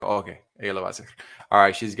okay. Ella va a hacer. All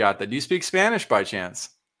right, she's got that. Do you speak Spanish by chance?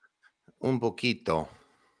 Un poquito.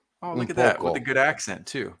 Oh, Un look at that with a poco. good accent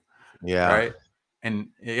too, Yeah. right? And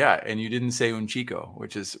yeah, and you didn't say un chico,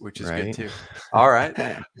 which is good Right. too. All right,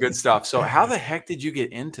 good stuff. So, how the heck did you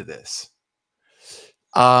get into this?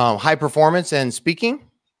 High performance and speaking.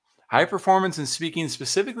 High performance and speaking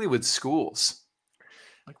specifically with schools.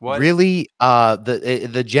 Like what? Really,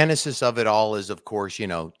 the genesis of it all is, of course,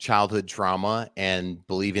 childhood trauma and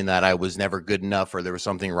believing that I was never good enough or there was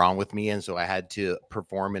something wrong with me, and so I had to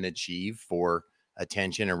perform and achieve for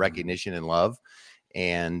attention and recognition and love,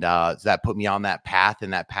 and so that put me on that path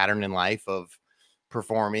and that pattern in life of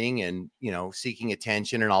performing and seeking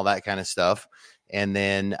attention and all that kind of stuff. And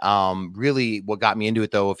then really what got me into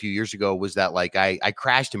it though a few years ago was that like I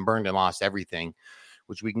crashed and burned and lost everything,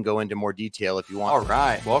 which we can go into more detail if you want. All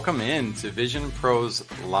right. Welcome in to Vision Pros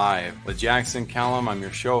Live with Jackson Callum. I'm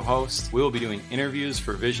your show host. We will be doing interviews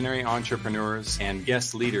for visionary entrepreneurs and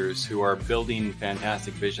guest leaders who are building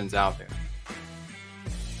fantastic visions out there.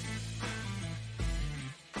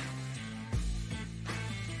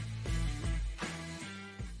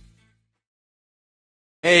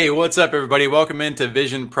 Hey, what's up, everybody? Welcome into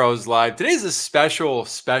Vision Pros Live. Today's a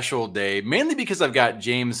special day, mainly because I've got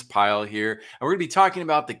James Pyle here, and we're going to be talking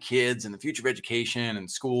about the kids and the future of education and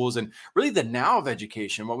schools and really the now of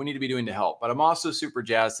education, what we need to be doing to help. But I'm also super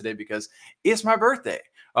jazzed today because it's my birthday.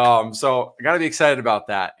 So I got to be excited about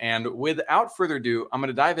that. And without further ado, I'm going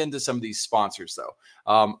to dive into some of these sponsors,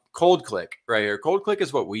 though. Cold Click right here. Cold Click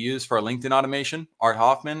is what we use for our LinkedIn automation. Art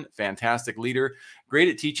Hoffman, fantastic leader, great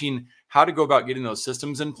at teaching how to go about getting those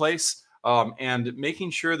systems in place and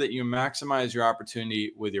making sure that you maximize your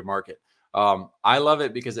opportunity with your market. I love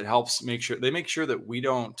it because it helps make sure that we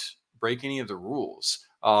don't break any of the rules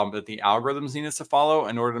that the algorithms need us to follow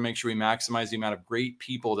in order to make sure we maximize the amount of great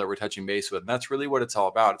people that we're touching base with. And that's really what it's all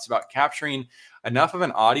about. It's about capturing enough of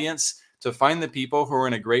an audience to find the people who are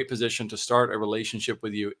in a great position to start a relationship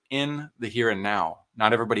with you in the here and now.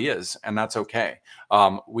 Not everybody is, and that's okay.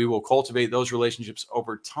 We will cultivate those relationships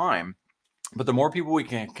over time. But the more people we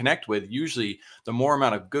can connect with, usually the more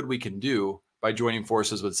amount of good we can do by joining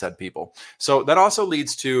forces with said people. So that also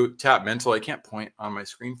leads to Tap Mental. I can't point on my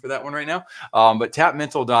screen for that one right now, but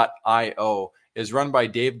tapmental.io is run by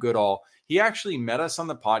Dave Goodall. He actually met us on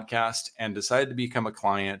the podcast and decided to become a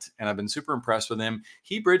client, and I've been super impressed with him.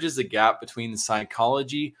 He bridges the gap between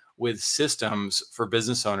psychology with systems for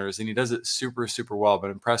business owners, and he does it super, super well. I've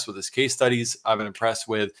been impressed with his case studies. I've been impressed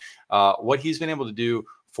with what he's been able to do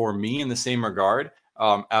for me in the same regard,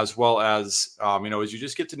 as well as, as you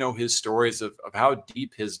just get to know his stories of how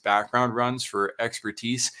deep his background runs for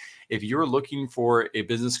expertise. If you're looking for a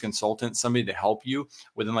business consultant, somebody to help you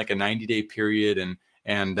within like a 90-day period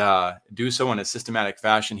and do so in a systematic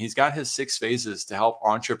fashion, he's got his 6 phases to help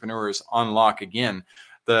entrepreneurs unlock, again,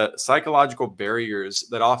 the psychological barriers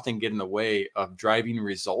that often get in the way of driving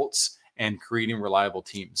results and creating reliable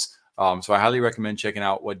teams. So I highly recommend checking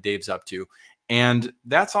out what Dave's up to. And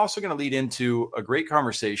that's also going to lead into a great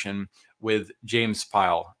conversation with James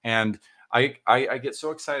Pyle. And I get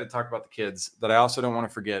so excited to talk about the kids that I also don't want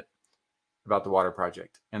to forget about the water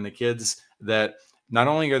project and the kids that not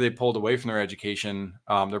only are they pulled away from their education,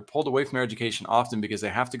 they're pulled away from their education often because they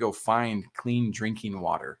have to go find clean drinking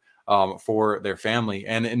water for their family.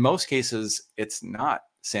 And in most cases, it's not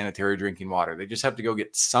sanitary drinking water. They just have to go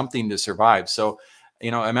get something to survive. So,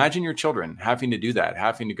 imagine your children having to do that,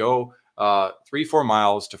 having to go 3-4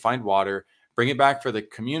 miles to find water, bring it back for the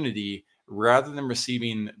community rather than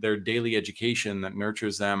receiving their daily education that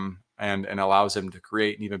nurtures them and allows them to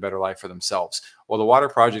create an even better life for themselves. Well, the Water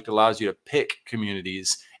Project allows you to pick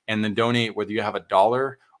communities and then donate, whether you have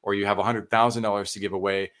 $1 or you have $100,000 to give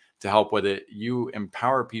away to help with it. You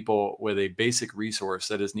empower people with a basic resource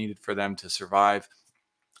that is needed for them to survive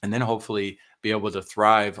and then hopefully be able to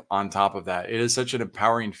thrive on top of that. It is such an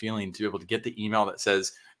empowering feeling to be able to get the email that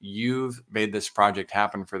says, you've made this project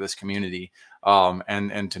happen for this community,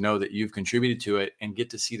 and to know that you've contributed to it and get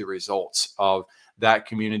to see the results of that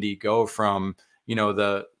community go from,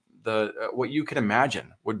 the what you could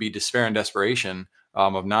imagine would be despair and desperation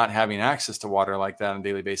of not having access to water like that on a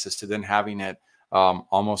daily basis to then having it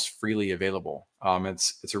almost freely available.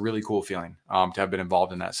 It's a really cool feeling to have been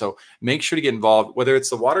involved in that. So make sure to get involved, whether it's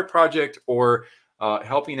the Water Project or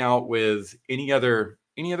helping out with any other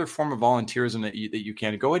form of volunteerism that you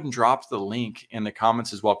can. Go ahead and drop the link in the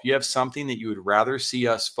comments as well. If you have something that you would rather see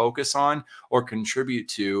us focus on or contribute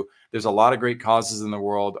to, there's a lot of great causes in the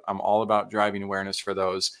world. I'm all about driving awareness for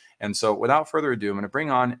those. And so without further ado, I'm going to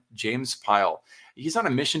bring on James Pyle. He's on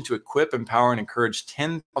a mission to equip, empower, and encourage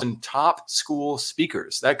 10,000 top school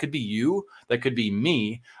speakers. That could be you, that could be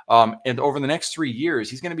me. And over the next 3 years,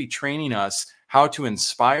 he's going to be training us how to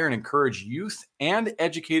inspire and encourage youth and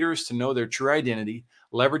educators to know their true identity,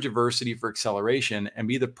 leverage adversity for acceleration, and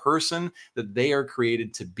be the person that they are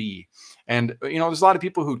created to be. And, there's a lot of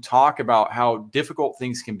people who talk about how difficult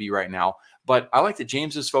things can be right now. But I like that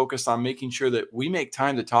James is focused on making sure that we make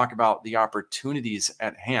time to talk about the opportunities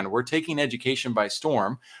at hand. We're taking education by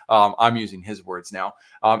storm. I'm using his words now,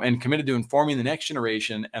 and committed to informing the next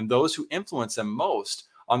generation and those who influence them most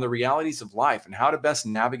on the realities of life and how to best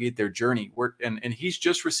navigate their journey. And he's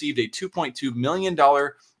just received a $2.2 million,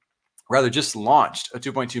 just launched a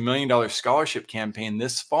 $2.2 million scholarship campaign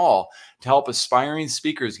this fall to help aspiring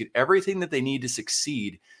speakers get everything that they need to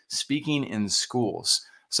succeed speaking in schools.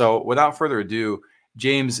 So without further ado,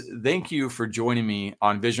 James, thank you for joining me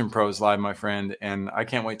on Vision Pros Live, my friend. And I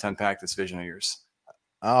can't wait to unpack this vision of yours.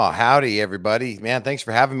 Oh, howdy, everybody. Man, thanks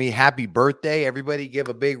for having me. Happy birthday. Everybody give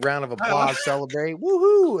a big round of applause, celebrate.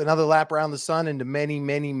 Woohoo. Another lap around the sun and to many,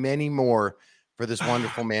 many, many more for this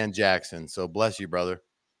wonderful man, Jackson. So bless you, brother.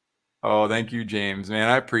 Oh, thank you, James, man.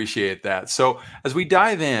 I appreciate that. So as we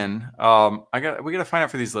dive in, we got to find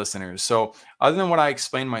out for these listeners. So other than what I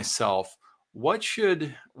explained myself, what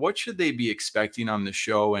should they be expecting on the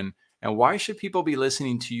show, and why should people be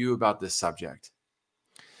listening to you about this subject?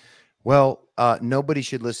 Well, nobody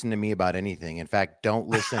should listen to me about anything. In fact, don't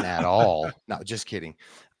listen at all. No, just kidding.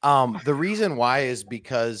 The reason why is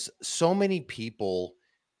because so many people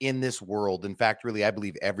in this world, in fact, really, I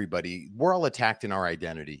believe everybody, we're all attacked in our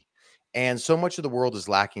identity. And so much of the world is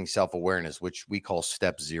lacking self-awareness, which we call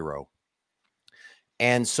step zero.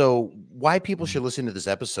 And so why people should listen to this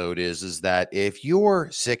episode is that if you're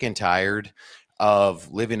sick and tired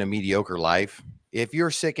of living a mediocre life, if you're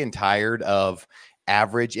sick and tired of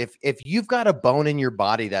average, if you've got a bone in your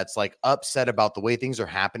body that's like upset about the way things are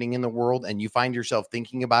happening in the world and you find yourself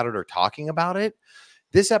thinking about it or talking about it,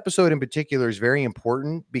 this episode in particular is very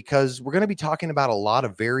important because we're going to be talking about a lot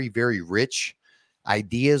of very, very rich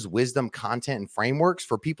ideas, wisdom, content, and frameworks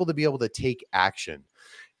for people to be able to take action.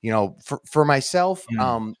 For myself,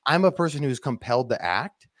 I'm a person who's compelled to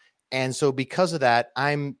act. And so because of that,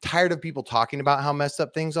 I'm tired of people talking about how messed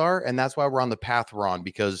up things are. And that's why we're on the path we're on,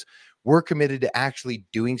 because we're committed to actually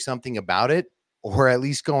doing something about it, or at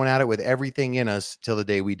least going at it with everything in us till the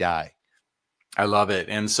day we die. I love it.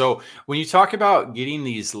 And so when you talk about getting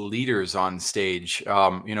these leaders on stage,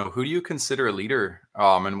 who do you consider a leader,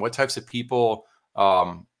 and what types of people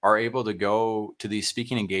are able to go to these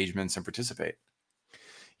speaking engagements and participate?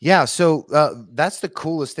 Yeah, so that's the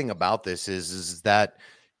coolest thing about this is that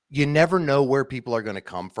you never know where people are going to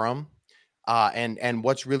come from, and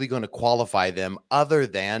what's really going to qualify them. Other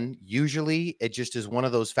than usually, it just is one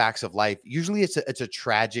of those facts of life. Usually, it's a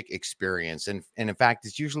tragic experience, and in fact,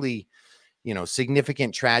 it's usually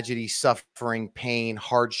significant tragedy, suffering, pain,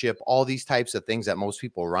 hardship, all these types of things that most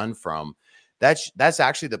people run from. That's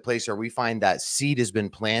actually the place where we find that seed has been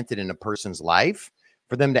planted in a person's life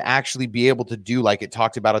for them to actually be able to do like it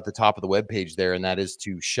talked about at the top of the webpage there, and that is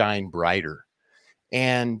to shine brighter.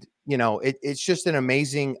 And it's just an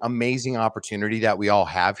amazing, amazing opportunity that we all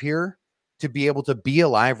have here to be able to be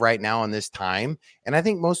alive right now in this time. And I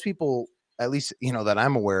think most people, at least that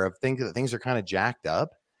I'm aware of, think that things are kind of jacked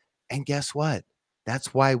up. And guess what?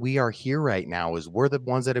 That's why we are here right now, is we're the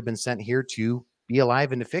ones that have been sent here to be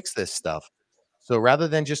alive and to fix this stuff. So rather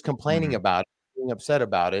than just complaining Mhm. about it, being upset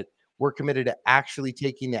about it, we're committed to actually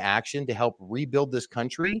taking the action to help rebuild this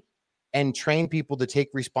country and train people to take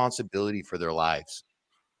responsibility for their lives.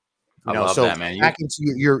 I love So that, man. back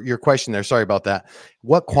into your question there. Sorry about that.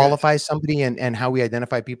 What You're good. qualifies somebody and how we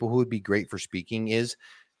identify people who would be great for speaking is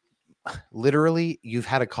literally you've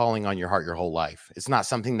had a calling on your heart your whole life. It's not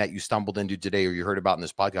something that you stumbled into today or you heard about in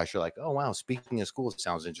this podcast. You're like, oh wow, speaking in school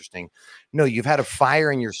sounds interesting. No, you've had a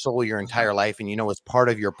fire in your soul your entire life, and it's part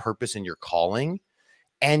of your purpose and your calling.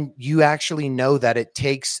 And you actually know that it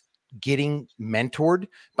takes getting mentored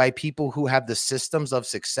by people who have the systems of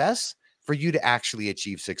success for you to actually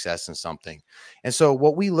achieve success in something. And so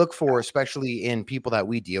what we look for, especially in people that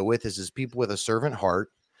we deal with, is people with a servant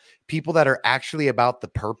heart, people that are actually about the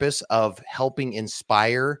purpose of helping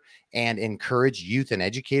inspire and encourage youth and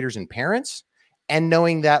educators and parents, and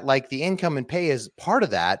knowing that like the income and pay is part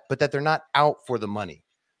of that, but that they're not out for the money.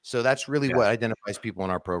 So that's really Yeah. what identifies people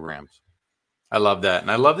in our programs. I love that.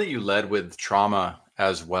 And I love that you led with trauma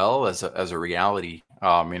as well as a reality.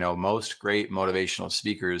 Most great motivational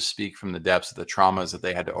speakers speak from the depths of the traumas that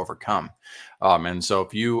they had to overcome. And so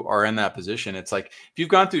if you are in that position, it's like if you've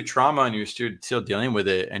gone through trauma and you're still dealing with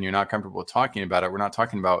it and you're not comfortable talking about it, we're not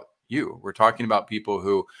talking about, you. We're talking about people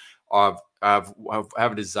who have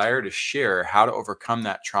a desire to share how to overcome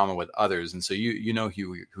that trauma with others. And so you know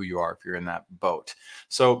who you are if you're in that boat.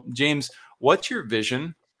 So James, what's your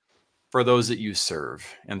vision for those that you serve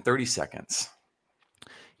in 30 seconds?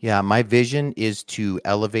 Yeah, my vision is to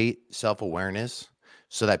elevate self-awareness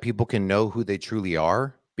so that people can know who they truly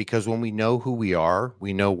are. Because when we know who we are,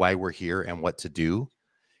 we know why we're here and what to do.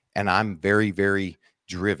 And I'm very, very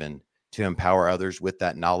driven to empower others with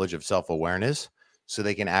that knowledge of self-awareness so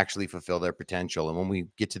they can actually fulfill their potential. And when we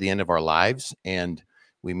get to the end of our lives and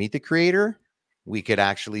we meet the creator, we could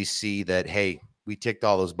actually see that, hey, we ticked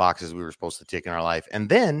all those boxes we were supposed to tick in our life. And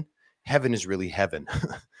then heaven is really heaven.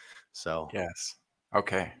 So Yes.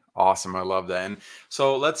 Okay. Awesome. I love that. And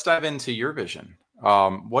so let's dive into your vision.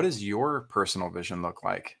 What does your personal vision look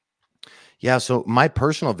like? yeah, so my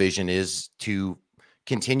personal vision is to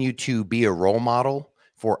continue to be a role model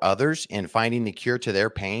for others and finding the cure to their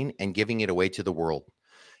pain and giving it away to the world.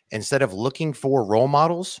 Instead of looking for role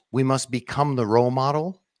models, we must become the role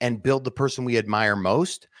model and build the person we admire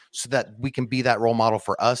most so that we can be that role model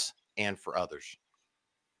for us and for others.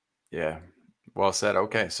 Yeah. Well said.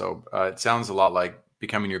 Okay. So it sounds a lot like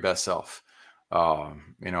becoming your best self,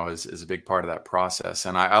 is a big part of that process.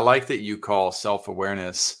 And I like that you call self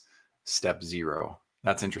awareness step zero.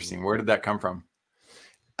 That's interesting. Where did that come from?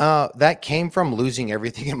 That came from losing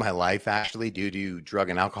everything in my life, actually, due to drug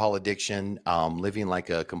and alcohol addiction, living like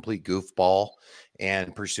a complete goofball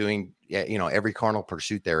and pursuing, every carnal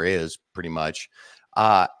pursuit there is pretty much.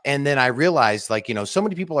 And then I realized, like, so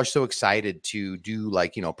many people are so excited to do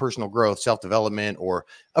like, personal growth, self-development, or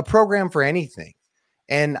a program for anything.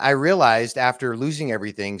 And I realized after losing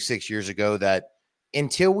everything 6 years ago that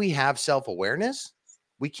until we have self-awareness,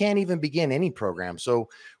 we can't even begin any program. So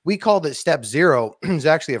we called it step zero. It's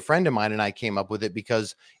actually a friend of mine and I came up with it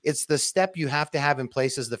because it's the step you have to have in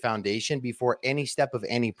place as the foundation before any step of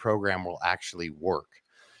any program will actually work.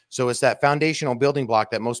 So it's that foundational building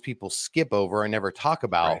block that most people skip over and never talk Right.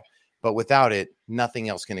 about. But without it, nothing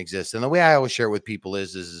else can exist. And the way I always share it with people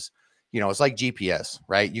is it's like GPS,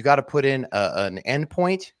 right? You got to put in an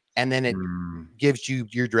endpoint and then it Mm. gives you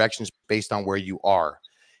your directions based on where you are.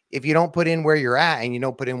 If you don't put in where you're at and you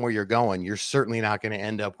don't put in where you're going, you're certainly not going to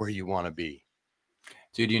end up where you want to be.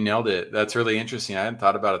 Dude, you nailed it. That's really interesting. I hadn't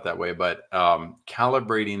thought about it that way, but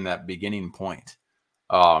calibrating that beginning point,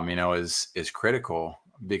 is critical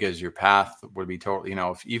because your path would be totally,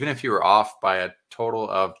 even if you were off by a total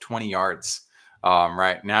of 20 yards,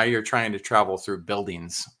 right now you're trying to travel through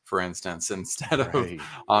buildings, for instance, instead of Right.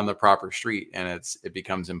 on the proper street, and it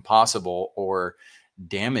becomes impossible or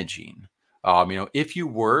damaging. If you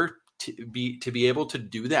were to be able to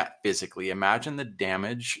do that physically, imagine the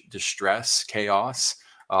damage, distress, chaos,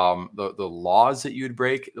 the laws that you'd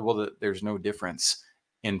break. Well, there's no difference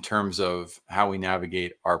in terms of how we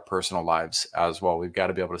navigate our personal lives as well. We've got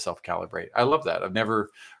to be able to self-calibrate. I love that. I've never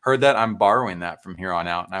heard that. I'm borrowing that from here on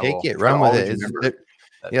out, and I Take will it, try to run with always it. remember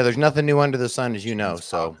that Yeah, there's nothing new under the sun, as you know. James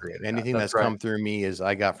Pyle So created that. anything That's that's right. come through me is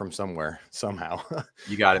I got from somewhere, somehow.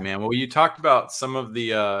 You got it, man. Well, you talked about some of the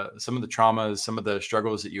traumas, some of the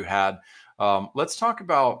struggles that you had. Let's talk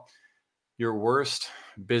about your worst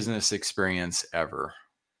business experience ever.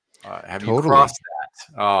 Have you Totally. crossed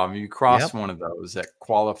that? You crossed Yep. one of those that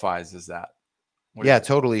qualifies as that. What Yeah, is it?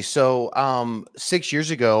 totally. So, 6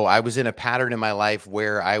 years ago, I was in a pattern in my life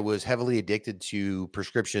where I was heavily addicted to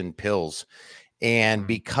prescription pills. And Mhm.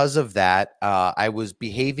 because of that, I was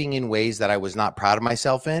behaving in ways that I was not proud of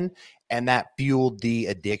myself in, and that fueled the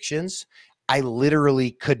addictions. I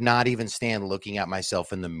literally could not even stand looking at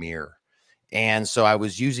myself in the mirror. And so I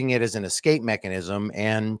was using it as an escape mechanism.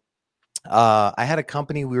 And I had a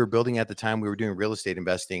company we were building at the time. We were doing real estate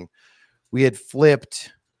investing. We had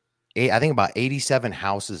flipped, I think, about 87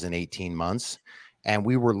 houses in 18 months. And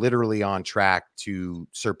we were literally on track to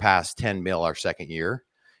surpass 10 mil our second year.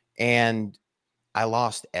 And I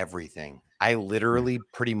lost everything. I Mm. literally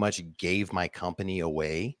pretty much gave my company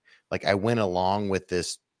away. Like I went along with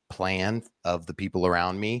this plan of the people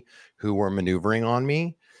around me who were maneuvering on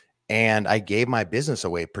me, and I gave my business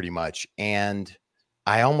away pretty much. And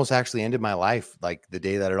I almost actually ended my life like the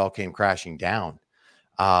day that it all came crashing down.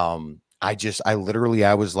 I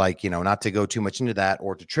was like, not to go too much into that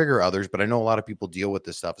or to trigger others, but I know a lot of people deal with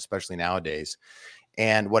this stuff, especially nowadays.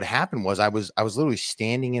 And what happened was I was literally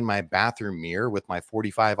standing in my bathroom mirror with my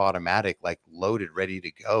 45 automatic, like loaded, ready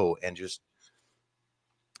to go. And just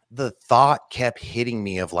the thought kept hitting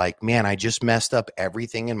me of like, man, I just messed up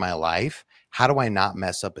everything in my life. How do I not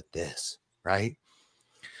mess up at this? Right.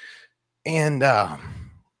 And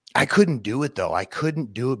I couldn't do it though. I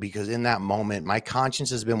couldn't do it because in that moment, my conscience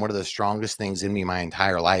has been one of the strongest things in me my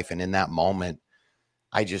entire life. And in that moment,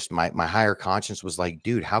 I just my higher conscience was like,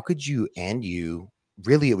 dude, how could you end you?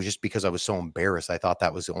 Really, it was just because I was so embarrassed. I thought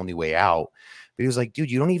that was the only way out. But he was like,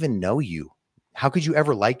 dude, you don't even know you. How could you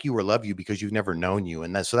ever like you or love you because you've never known you?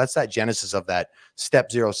 And that's that genesis of that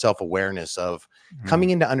step zero self-awareness of Mhm. coming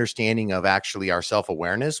into understanding of actually our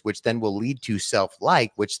self-awareness, which then will lead to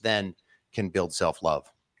self-like, which then can build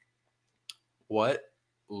self-love. What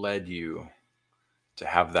led you to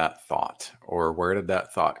have that thought, or where did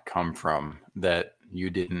that thought come from that you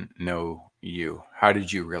didn't know you? How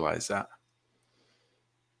did you realize that?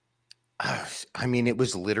 I mean, it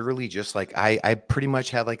was literally just like I pretty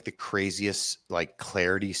much had like the craziest like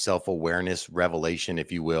clarity, self-awareness, revelation,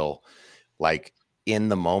 if you will, like in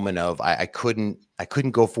the moment of I couldn't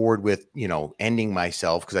go forward with, ending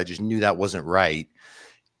myself because I just knew that wasn't right.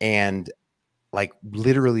 And like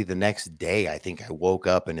literally the next day, I think I woke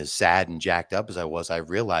up and as sad and jacked up as I was, I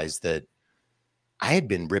realized that I had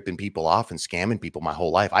been ripping people off and scamming people my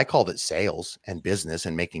whole life. I called it sales and business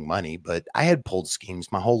and making money, but I had pulled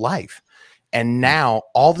schemes my whole life. And Mm. now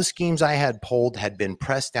all the schemes I had pulled had been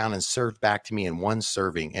pressed down and served back to me in one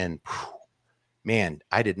serving. And whew, man,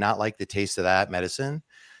 I did not like the taste of that medicine.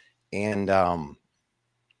 And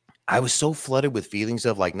I was so flooded with feelings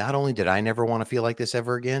of like, not only did I never want to feel like this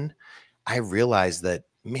ever again, I realized that,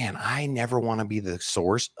 man, I never want to be the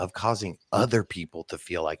source of causing other people to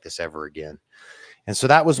feel like this ever again. And so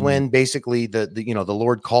that was Mm. when basically the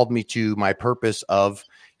Lord called me to my purpose of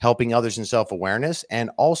helping others in self-awareness.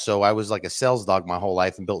 And also I was like a sales dog my whole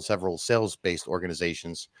life and built several sales-based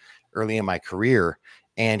organizations early in my career.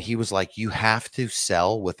 And he was like, you have to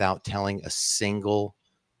sell without telling a single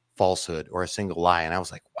falsehood or a single lie. And I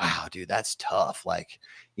was like, wow, dude, that's tough. Like,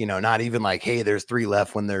 not even like, hey, there's 3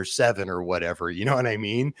 left when there's 7 or whatever. You know what I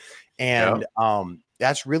mean? Yep. And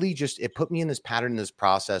that's really just it put me in this pattern, in this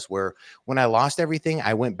process where when I lost everything,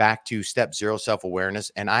 I went back to step zero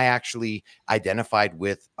self-awareness. And I actually identified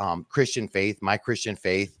with Christian faith, my Christian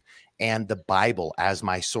faith, and the Bible as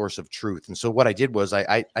my source of truth. And so what I did was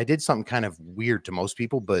I did something kind of weird to most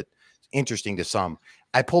people, but interesting to some.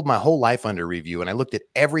 I pulled my whole life under review and I looked at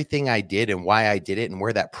everything I did and why I did it and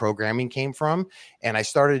where that programming came from. And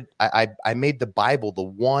I made the Bible the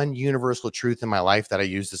one universal truth in my life that I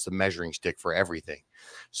used as a measuring stick for everything.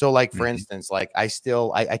 So like, for Mhm. instance, like I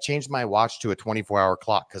changed my watch to a 24-hour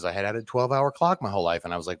clock because I had a 12-hour clock my whole life.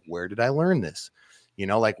 And I was like, where did I learn this?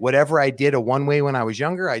 Like whatever I did a one way when I was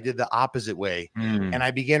younger, I did the opposite way. And Mm.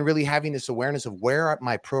 I began really having this awareness of where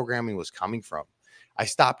my programming was coming from. I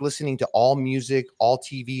stopped listening to all music, all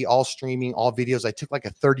TV, all streaming, all videos. I took like a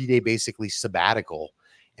 30-day basically sabbatical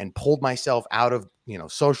and pulled myself out of,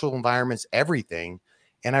 social environments, everything.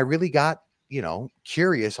 And I really got,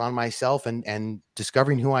 curious on myself and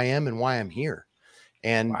discovering who I am and why I'm here.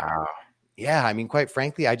 And Wow. yeah, I mean, quite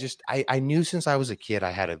frankly, I knew since I was a kid,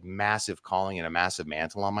 I had a massive calling and a massive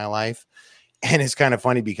mantle on my life. And it's kind of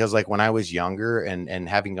funny because like when I was younger and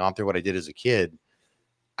having gone through what I did as a kid,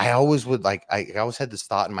 I always would like, I always had this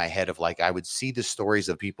thought in my head of like, I would see the stories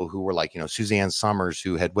of people who were like, Suzanne Summers,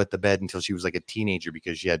 who had wet the bed until she was like a teenager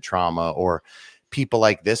because she had trauma, or people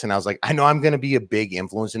like this. And I was like, I know I'm going to be a big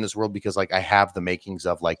influence in this world because like I have the makings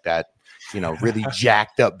of like that, really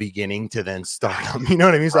jacked up beginning to then stardom. You know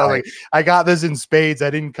what I mean? So I was Right. like, I got this in spades. I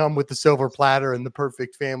didn't come with the silver platter and the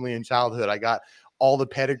perfect family and childhood. I got all the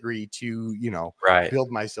pedigree to, Right. build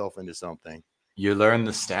myself into something. You learn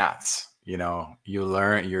the stats,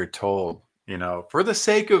 you're told, for the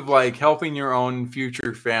sake of like helping your own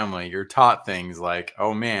future family, you're taught things like,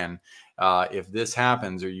 oh man, if this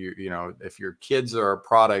happens, or if your kids are a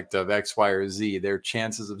product of X, Y, or Z, their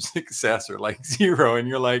chances of success are like zero. And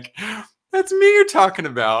you're like, that's me you're talking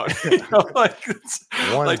about. Like,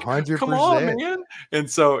 like, come on, 100%. man. And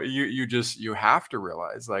so you have to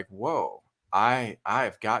realize like, whoa,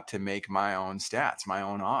 I've got to make my own stats, my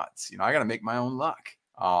own odds. I got to make my own luck.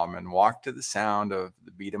 And walk to the sound of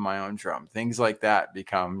the beat of my own drum. Things like that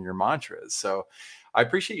become your mantras. So I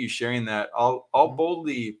appreciate you sharing that. I'll Mhm.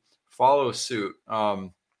 boldly follow suit.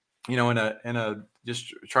 In a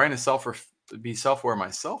just trying to be self-aware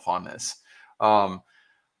myself on this. Um,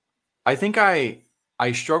 I think I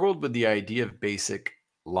struggled with the idea of basic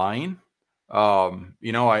lying.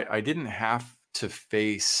 I didn't have to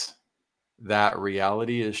face that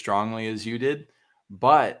reality as strongly as you did,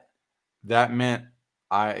 but that meant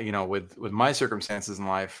with my circumstances in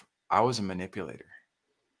life, I was a manipulator.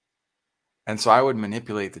 And so I would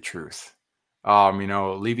manipulate the truth,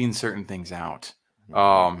 leaving certain things out,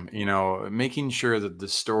 Mhm. making sure that the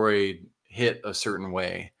story hit a certain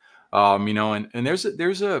way. And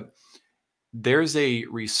there's a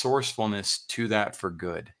resourcefulness to that for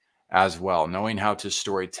good as well, knowing how to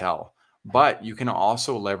story tell. But you can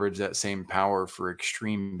also leverage that same power for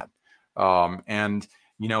extreme and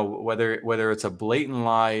whether it's a blatant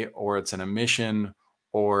lie or it's an omission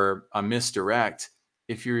or a misdirect,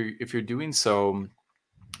 if you're doing so,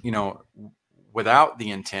 you know, without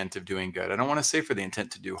the intent of doing good. I don't want to say for the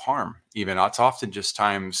intent to do harm, even. It's often just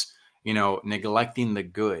times, neglecting the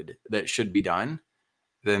good that should be done,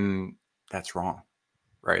 then that's wrong,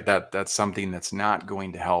 right? That's something that's not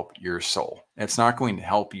going to help your soul. It's not going to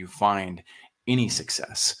help you find any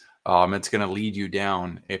success. It's going to lead you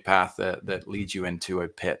down a path that leads you into a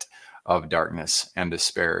pit of darkness and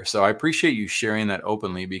despair. So I appreciate you sharing that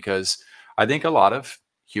openly, because I think a lot of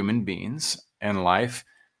human beings in life,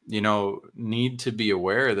 need to be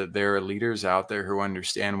aware that there are leaders out there who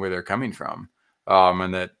understand where they're coming from,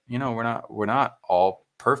 and that we're not all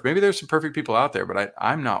perfect. Maybe there's some perfect people out there, but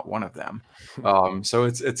I'm not one of them. So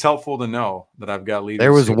it's helpful to know that I've got There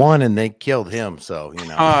leaders was who. one and they killed him. So,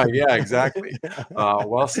 Yeah, exactly.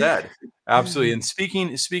 Well said. Absolutely. And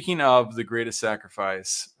speaking of the greatest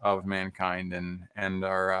sacrifice of mankind and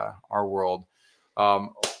our world,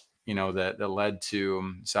 um, that led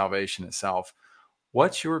to salvation itself.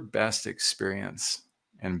 What's your best experience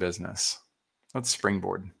in business? Let's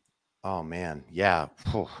springboard. Oh man. Yeah.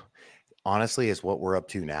 Phew. Honestly, it's what we're up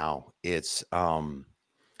to now. It's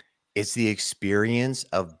the experience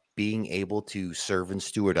of being able to serve and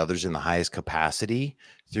steward others in the highest capacity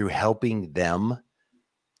through helping them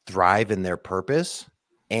thrive in their purpose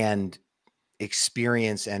and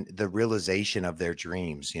experience and the realization of their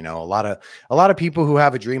dreams. A lot of people who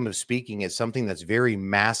have a dream of speaking, it's something that's very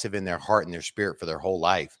massive in their heart and their spirit for their whole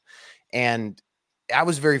life. And I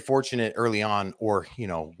was very fortunate early on, or,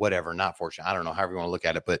 whatever, not fortunate. I don't know, however you want to look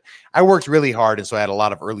at it, but I worked really hard. And so I had a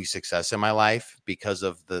lot of early success in my life because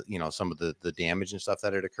of some of the damage and stuff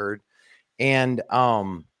that had occurred. And,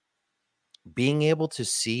 being able to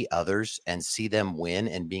see others and see them win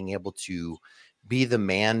and being able to be the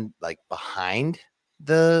man like behind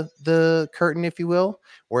the curtain, if you will.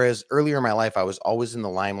 Whereas earlier in my life, I was always in the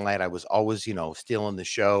limelight. I was always, stealing the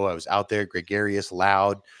show. I was out there, gregarious,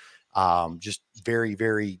 loud, just very,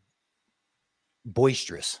 very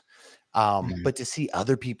boisterous. Mhm. But to see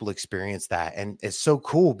other people experience that, and it's so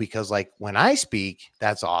cool because like when I speak,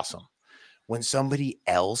 that's awesome. When somebody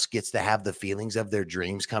else gets to have the feelings of their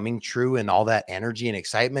dreams coming true and all that energy and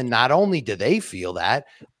excitement, not only do they feel that,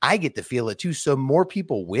 I get to feel it too. So more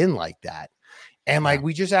people win like that. And Yeah, like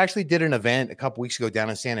we just actually did an event a couple weeks ago down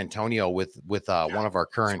in San Antonio with yeah. one of our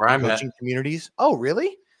That's current where I'm at. coaching communities. Oh,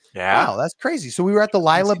 really? Yeah. Wow, that's crazy. So we were at the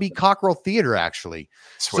Lila B. Cockrell Theater actually.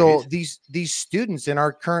 So Sweet. these students in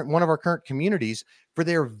our current one of our current communities, for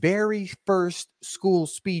their very first school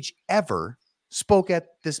speech ever, spoke at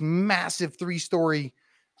this massive 3-story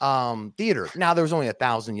theater. Now there was only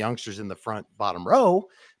 1,000 youngsters in the front bottom row,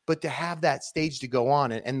 but to have that stage to go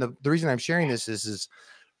on, and the reason I'm sharing this is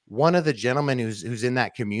one of the gentlemen who's in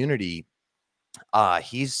that community.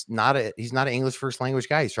 He's not an English first language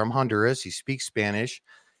guy. He's from Honduras. He speaks Spanish,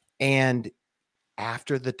 and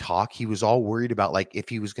after the talk, he was all worried about like if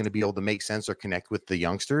he was going to be able to make sense or connect with the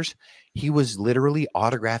youngsters. He was literally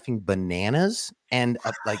autographing bananas and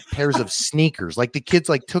like pairs of sneakers. Like the kids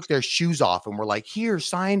like took their shoes off and were like, "Here,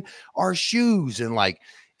 sign our shoes." And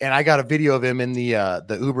I got a video of him in the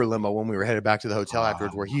Uber limo when we were headed back to the hotel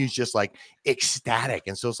afterwards, where he's just like ecstatic.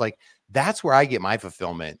 And so it's like that's where I get my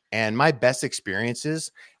fulfillment and my best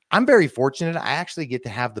experiences. I'm very fortunate. I actually get to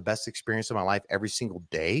have the best experience of my life every single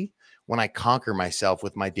day when I conquer myself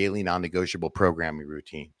with my daily non-negotiable programming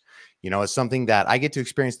routine. It's something that I get to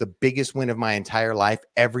experience the biggest win of my entire life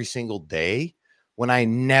every single day when I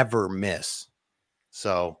never miss.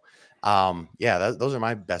 So, yeah, those are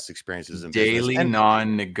my best experiences in business Daily and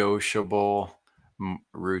non-negotiable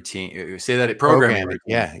routine. Say that programming programming.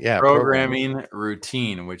 routine. Yeah, programming. Programming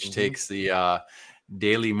routine, which Hmm. takes the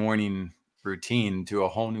daily morning routine to a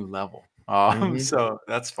whole new level. Hmm. So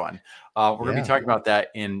that's fun. We're gonna be Yeah. talking about that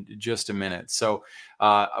in just a minute. So,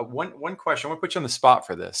 one question. I want to put you on the spot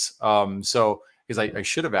for this. So because I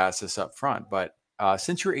should have asked this up front, but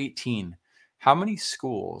since you're 18, how many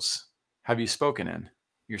schools have you spoken in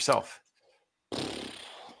yourself?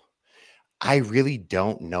 I really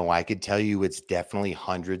don't know. I could tell you it's definitely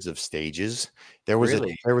hundreds of stages. There was a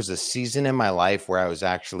Really? there was a season in my life where I was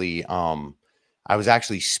actually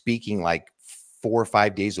speaking like 4 or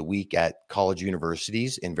 5 days a week at college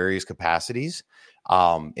universities in various capacities.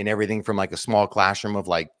 And everything from like a small classroom of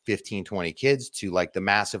like 15, 20 kids to like the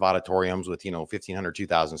massive auditoriums with, 1,500,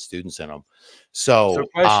 2,000 students in them. So So,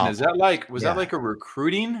 question, is that like was that yeah. like a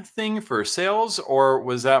recruiting thing for sales, or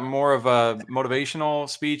was that more of a motivational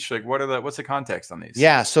speech? Like what's the context on these?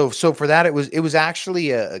 Yeah, so for that, it was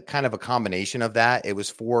actually a kind of a combination of that. It was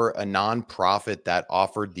for a nonprofit that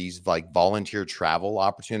offered these like volunteer travel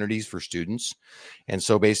opportunities for students. And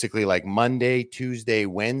so basically like Monday, Tuesday,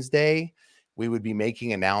 Wednesday, we would be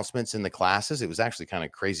making announcements in the classes. It was actually kind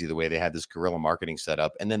of crazy the way they had this guerrilla marketing set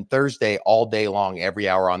up. And then Thursday, all day long, every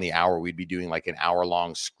hour on the hour, we'd be doing like an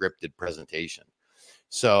hour-long scripted presentation.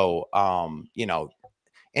 So,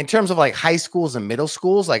 in terms of like high schools and middle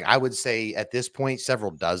schools, like I would say at this point,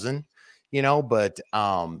 several dozen, but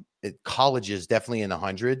colleges definitely in the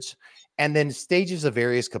hundreds. And then stages of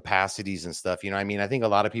various capacities and stuff. I mean, I think a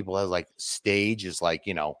lot of people have like stage is like,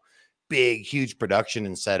 big, huge production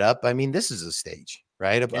and setup. I mean, this is a stage,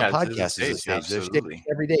 right? A Yeah, it is a podcast is a stage, stage. There's stage absolutely.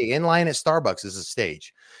 every day. In line at Starbucks is a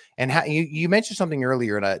stage. And how you mentioned something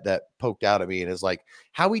earlier that poked out at me, and is like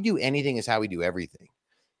how we do anything is how we do everything.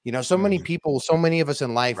 So many Mhm. people, so many of us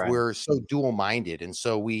in life, Right. we're so dual minded. And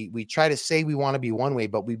so we try to say we want to be one way,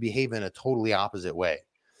 but we behave in a totally opposite way.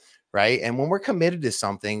 Right. And when we're committed to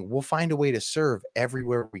something, we'll find a way to serve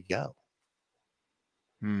everywhere we go.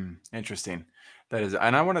 Interesting. That is,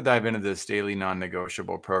 and I want to dive into this daily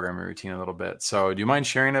non-negotiable programming routine a little bit. So, do you mind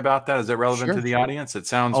sharing about that? Is that relevant to Sure. the audience? It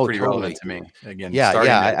sounds Oh, pretty relevant totally. to me. Again, Yeah.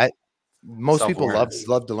 Yeah. starting at Most people self-awareness.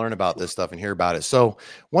 love to learn about this stuff and hear about it. So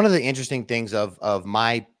one of the interesting things of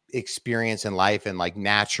my experience in life and like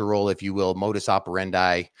natural, if you will, modus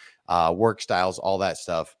operandi, work styles, all that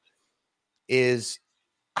stuff is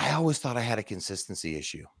I always thought I had a consistency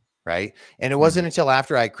issue, right? And it Mhm. wasn't until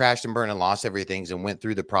after I crashed and burned and lost everything and went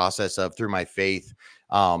through the process of through my faith,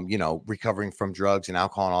 recovering from drugs and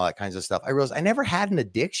alcohol and all that kinds of stuff, I realized I never had an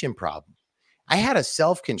addiction problem. I had a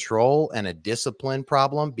self-control and a discipline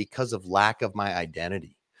problem because of lack of my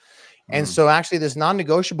identity. And Mm. so actually this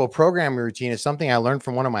non-negotiable programming routine is something I learned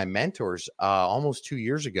from one of my mentors almost 2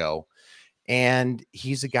 years ago. And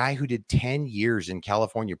he's a guy who did 10 years in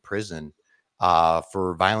California prison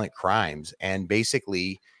for violent crimes. And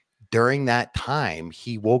basically, during that time,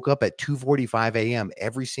 he woke up at 2:45 a.m.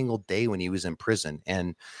 every single day when he was in prison.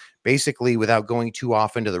 And basically, without going too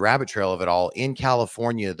off into the rabbit trail of it all, in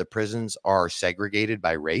California, the prisons are segregated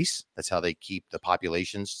by race. That's how they keep the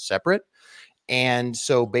populations separate. And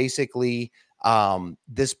so basically,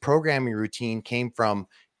 this programming routine came from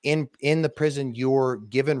in the prison, you're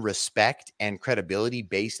given respect and credibility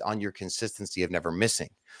based on your consistency of never missing.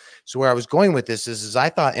 So where I was going with this is I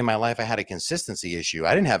thought in my life I had a consistency issue.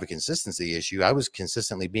 I didn't have a consistency issue. I was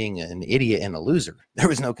consistently being an idiot and a loser. There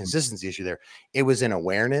was no consistency issue there. It was an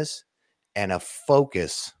awareness and a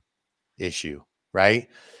focus issue, right?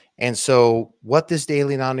 And so what this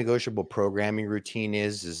daily non-negotiable programming routine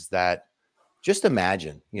is that just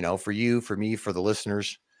imagine, for you, for me, for the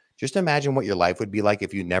listeners, just imagine what your life would be like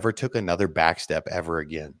if you never took another back step ever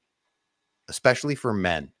again, especially for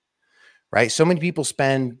men, right? So many people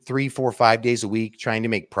spend 3, 4, 5 days a week trying to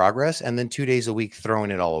make progress and then 2 days a week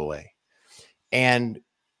throwing it all away. And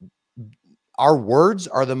our words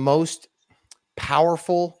are the most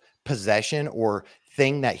powerful possession or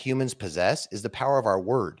thing that humans possess is the power of our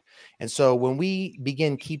word. And so when we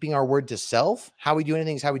begin keeping our word to self, how we do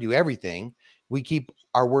anything is how we do everything. We keep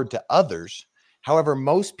our word to others. However,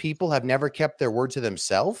 most people have never kept their word to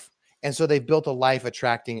themselves. And so they've built a life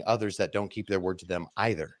attracting others that don't keep their word to them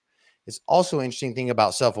either. It's also an interesting thing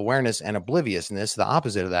about self-awareness and obliviousness. The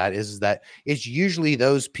opposite of that is that it's usually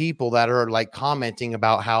those people that are like commenting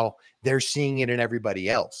about how they're seeing it in everybody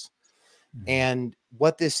else. Mhm. And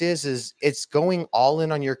what this is it's going all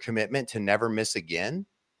in on your commitment to never miss again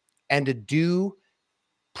and to do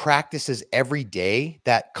practices every day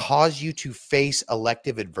that cause you to face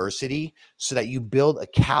elective adversity so that you build a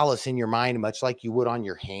callus in your mind, much like you would on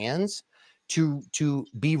your hands, to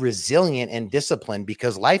be resilient and disciplined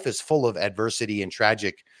because life is full of adversity and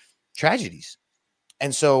tragedies.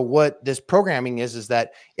 And so what this programming is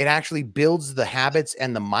that it actually builds the habits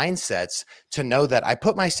and the mindsets to know that I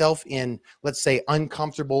put myself in, let's say,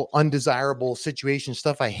 uncomfortable, undesirable situations,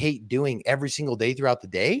 stuff I hate doing every single day throughout the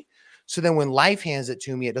day. So then when life hands it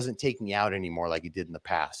to me, it doesn't take me out anymore like it did in the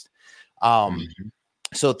past. Um, Mhm.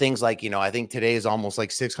 so things like, I think today is almost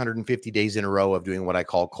like 650 days in a row of doing what I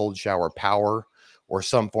call cold shower power or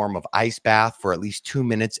some form of ice bath for at least 2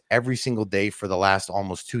 minutes every single day for the last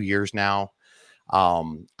almost 2 years now.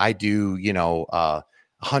 I do,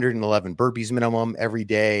 111 burpees minimum every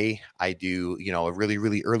day. I do, a really,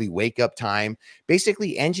 really early wake up time,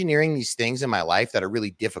 basically engineering these things in my life that are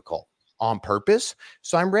really difficult on purpose.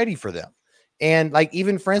 So I'm ready for them. And like,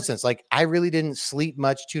 even for instance, like I really didn't sleep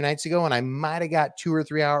much 2 nights ago, and I might have got 2 or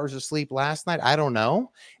 3 hours of sleep last night. I don't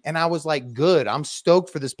know. And I was like, good, I'm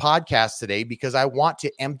stoked for this podcast today because I want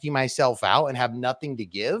to empty myself out and have nothing to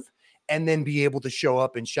give, and then be able to show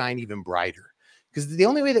up and shine even brighter. Because the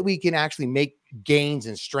only way that we can actually make gains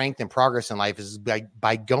and strength and progress in life is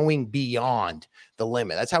by going beyond the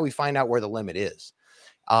limit. That's how we find out where the limit is.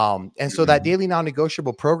 And so that daily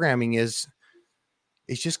non-negotiable programming is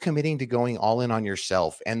it's just committing to going all in on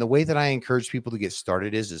yourself. And the way that I encourage people to get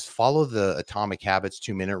started is follow the Atomic Habits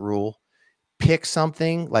 2-minute rule. Pick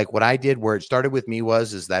something like what I did, where it started with me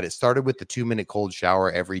is that it started with the 2-minute cold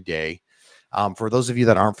shower every day. For those of you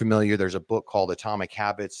that aren't familiar, there's a book called Atomic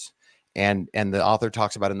Habits, and the author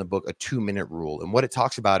talks about in the book a 2-minute rule. And what it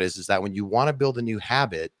talks about is that when you want to build a new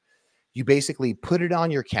habit, you basically put it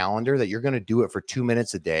on your calendar that you're going to do it for 2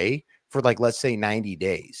 minutes a day for, like, let's say 90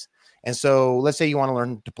 days. And so let's say you want to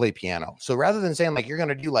learn to play piano. So rather than saying like you're going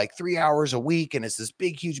to do like 3 hours a week and it's this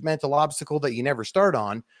big, huge mental obstacle that you never start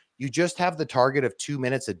on, you just have the target of 2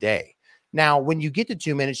 minutes a day. Now, when you get to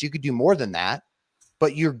 2 minutes, you could do more than that,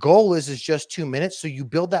 but your goal is just 2 minutes. So you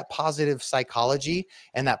build that positive psychology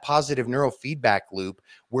and that positive neurofeedback loop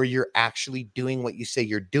where you're actually doing what you say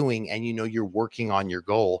you're doing, and you're working on your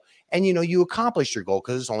goal, and you accomplished your goal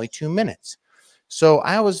because it's only 2 minutes. So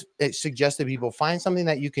I always suggest that people find something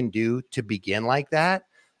that you can do to begin like that.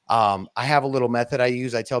 I have a little method I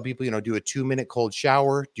use. I tell people, do a 2-minute cold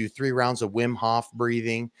shower, do 3 rounds of Wim Hof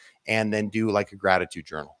breathing, and then do like a gratitude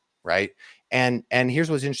journal, right? And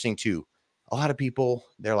here's what's interesting too. A lot of people,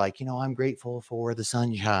 they're like, I'm grateful for the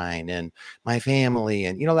sunshine and my family,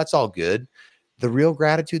 and that's all good. The real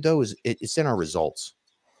gratitude though is it's in our results.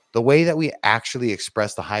 The way that we actually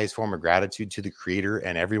express the highest form of gratitude to the creator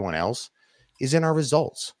and everyone else is in our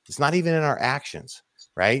results. It's not even in our actions,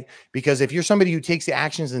 right? Because if you're somebody who takes the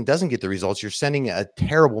actions and doesn't get the results, you're sending a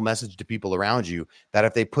terrible message to people around you that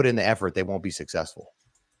if they put in the effort, they won't be successful.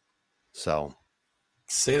 So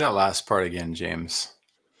say that last part again, James.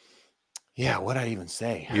 Yeah, what did I even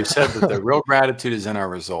say? You said that the real gratitude is in our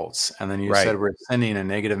results, and then you Right. said we're sending a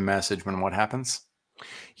negative message when what happens?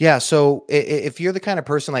 Yeah. So if you're the kind of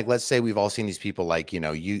person, like, let's say we've all seen these people, like,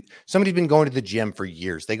 somebody's been going to the gym for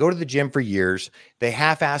years. They go to the gym for years. They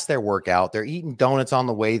half-ass their workout. They're eating donuts on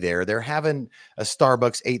the way there. They're having a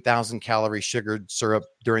Starbucks 8,000 calorie sugared syrup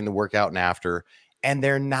during the workout and after, and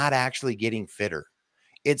they're not actually getting fitter.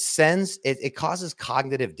 It causes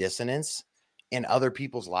cognitive dissonance in other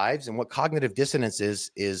people's lives. And what cognitive dissonance is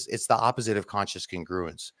it's the opposite of conscious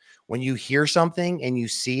congruence. When you hear something and you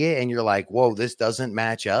see it and you're like, whoa, this doesn't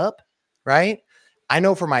match up, right? I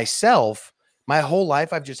know for myself, my whole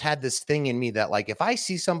life, I've just had this thing in me that, like, if I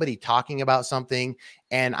see somebody talking about something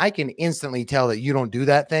and I can instantly tell that you don't do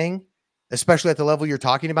that thing, especially at the level you're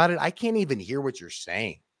talking about it, I can't even hear what you're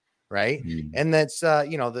saying. Right. And that's,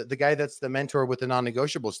 the guy that's the mentor with the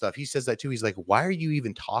non-negotiable stuff. He says that too. He's like, why are you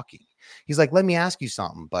even talking? He's like, let me ask you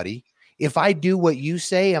something, buddy. If I do what you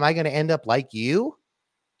say, am I going to end up like you?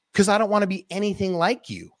 Because I don't want to be anything like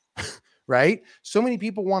you. Right. So many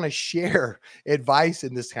people want to share advice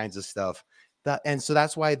and this kinds of stuff. And so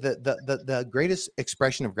that's why the greatest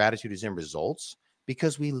expression of gratitude is in results,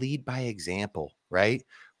 because we lead by example. Right.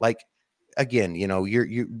 Like, again,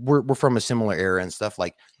 we're from a similar era and stuff.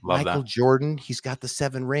 Like Love Michael that. Jordan, he's got the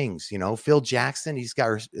 7 rings. Phil Jackson, he's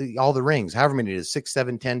got all the rings, however many it is, 6,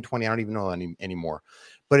 7, 10, 20. I don't even know anymore.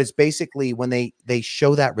 But it's basically when they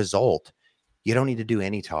show that result, you don't need to do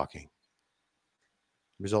any talking.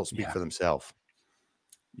 Results speak for themselves.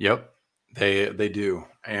 Yep, they do.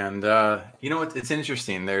 And it's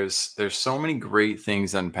interesting. There's so many great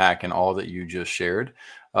things to unpack in all that you just shared.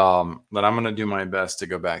 That I'm going to do my best to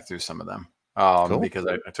go back through some of them. Cool. Because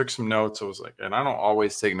I took some notes. I was like, and I don't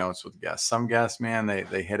always take notes with guests. Some guests, man,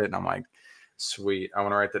 they hit it, and I'm like, sweet. I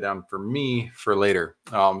want to write that down for me for later.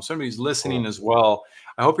 Somebody's listening as well.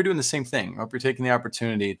 I hope you're doing the same thing. I hope you're taking the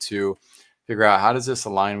opportunity to figure out, how does this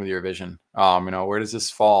align with your vision? Where does this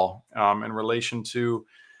fall in relation to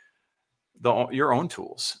your own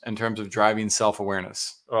tools in terms of driving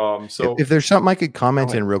self-awareness. If there's something I could comment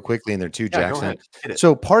Go in real quickly in there too, Yeah, go Jackson. ahead. Hit it.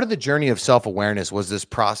 So part of the journey of self-awareness was this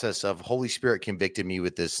process of Holy Spirit convicted me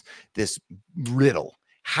with this riddle.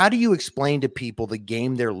 How do you explain to people the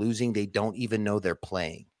game they're losing they don't even know they're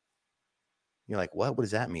playing? You're like, what? What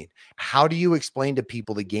does that mean? How do you explain to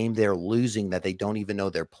people the game they're losing that they don't even know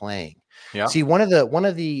they're playing? Yeah. See, one of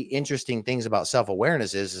the interesting things about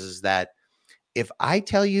self-awareness is that if I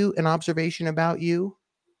tell you an observation about you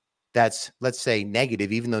that's, let's say,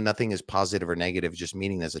 negative, even though nothing is positive or negative, just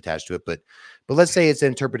meaning that's attached to it, but let's say it's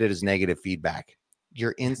interpreted as negative feedback.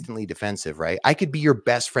 you're instantly defensive, right? I could be your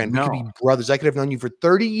best friend. We could be No, brothers. I could have known you for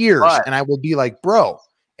 30 years but and I will be like, bro,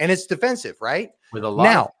 and it's defensive, right? with a lot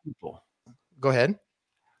of Now, people. go ahead.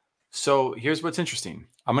 So here's what's interesting.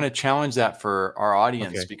 I'm going to challenge that for our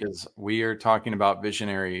audience Okay. because we are talking about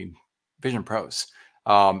vision pros,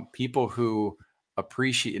 people who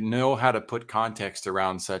know how to put context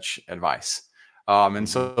around such advice. And Hmm.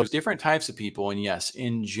 so there's different types of people. And yes,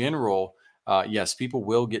 in general, yes, people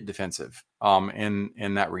will get defensive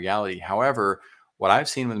in that reality. However, what I've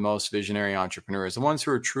seen with most visionary entrepreneurs, the ones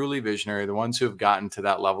who are truly visionary, the ones who have gotten to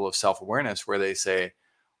that level of self-awareness where they say,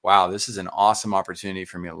 wow, this is an awesome opportunity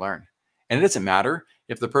for me to learn. And it doesn't matter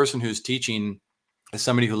if the person who's teaching is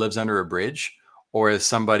somebody who lives under a bridge or is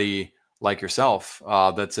somebody like yourself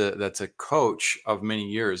that's a coach of many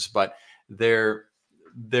years, but their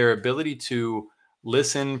their ability to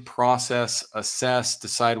listen, process, assess,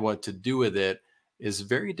 decide what to do with it is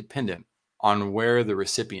very dependent on where the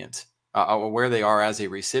recipient, where they are as a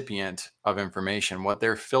recipient of information, what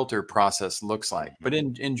their filter process looks like. But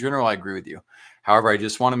in general, I agree with you. However, I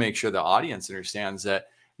just want to make sure the audience understands that,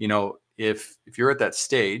 if you're at that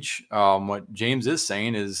stage, what James is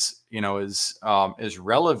saying is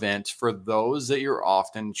relevant for those that you're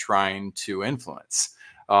often trying to influence.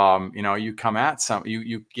 You come at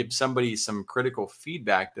you give somebody some critical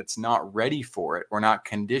feedback that's not ready for it or not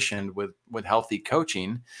conditioned with healthy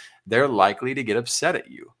coaching, they're likely to get upset at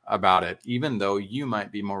you about it, even though you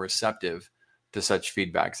might be more receptive to such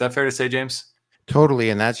feedback. Is that fair to say, James? Totally.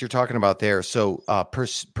 And that's you're talking about there. So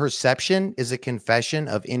perception is a confession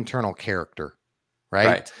of internal character. Right.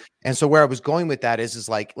 Right. And so where I was going with that is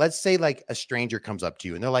like, let's say like a stranger comes up to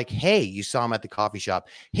you and they're like, hey, you saw him at the coffee shop.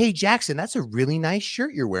 Hey, Jackson, that's a really nice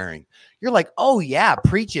shirt you're wearing. You're like, oh yeah,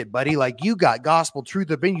 preach it, buddy. Like you got gospel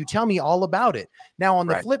truth up in you. Tell me all about it. Now, on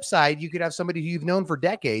the Right. flip side, you could have somebody who you've known for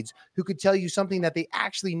decades who could tell you something that they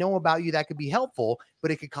actually know about you that could be helpful,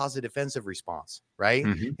 but it could cause a defensive response. Right.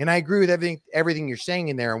 Hmm. And I agree with everything you're saying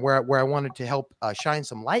in there. And where I wanted to help shine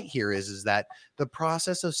some light here is that the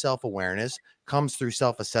process of self-awareness comes through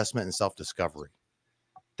self-assessment and self-discovery.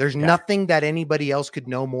 There's Yeah. nothing that anybody else could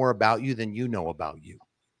know more about you than you know about you,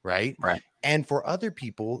 right? Right. And for other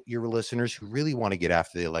people, your listeners who really want to get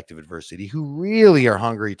after the elective adversity, who really are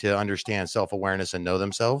hungry to understand self-awareness and know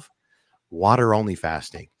themselves, water only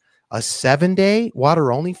fasting. A 7-day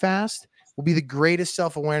water only fast will be the greatest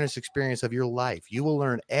self-awareness experience of your life. You will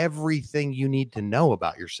learn everything you need to know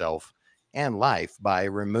about yourself and life by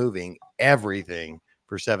removing everything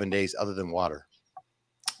for 7 days other than water.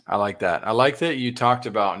 I like that. I like that you talked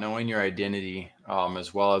about knowing your identity,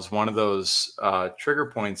 as well as one of those trigger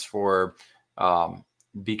points for um,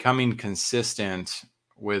 becoming consistent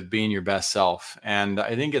with being your best self. And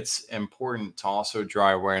I think it's important to also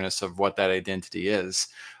draw awareness of what that identity is.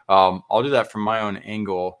 I'll do that from my own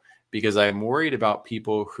angle because I'm worried about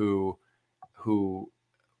people who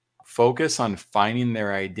focus on finding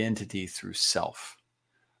their identity through self.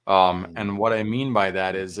 And what I mean by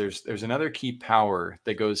that is there's another key power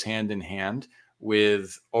that goes hand in hand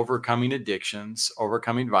with overcoming addictions,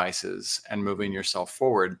 overcoming vices, and moving yourself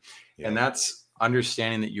forward. And Yep. that's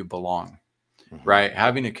understanding that you belong, Mhm. right?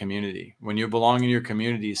 Having a community. When you belong in your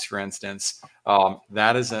communities, for instance,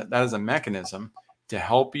 that is a mechanism to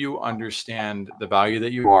help you understand the value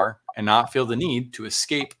that you are and not feel the need to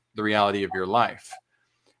escape the reality of your life.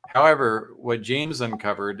 However, what James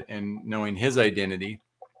uncovered in knowing his identity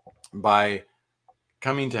by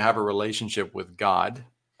coming to have a relationship with God,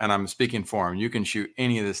 and I'm speaking for him. You can shoot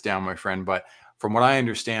any of this down, my friend, but from what I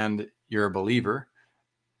understand, you're a believer.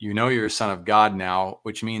 You know you're a son of God now,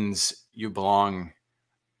 which means you belong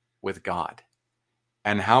with God.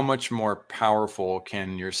 And how much more powerful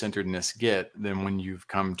can your centeredness get than when you've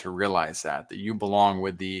come to realize that you belong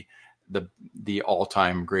with the the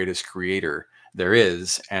all-time greatest creator there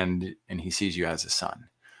is, and he sees you as a son.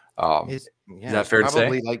 Um, It's is yeah, that it's fair to say?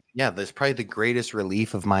 probably like yeah, that's probably the greatest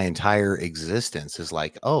relief of my entire existence is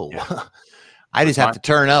like, oh, Yeah, I it's just have mine. to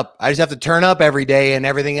turn up. I just have to turn up every day and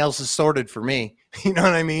everything else is sorted for me. You know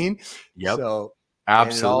what I mean? Yep. So, and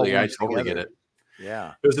it all Absolutely. I weaves totally get together. it.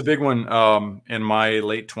 Yeah. It was a big one in my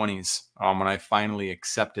late 20s when I finally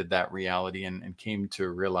accepted that reality and came to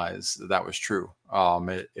realize that was true.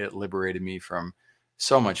 It liberated me from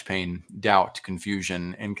so much pain, doubt,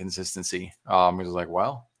 confusion, inconsistency. It was like,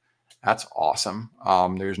 well, that's awesome.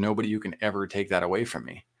 There's nobody who can ever take that away from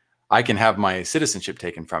me. I can have my citizenship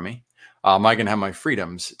taken from me. I can have my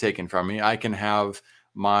freedoms taken from me. I can have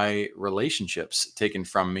my relationships taken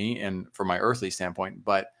from me and from my earthly standpoint,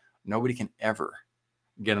 but nobody can ever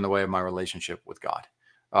get in the way of my relationship with God.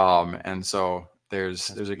 And so There's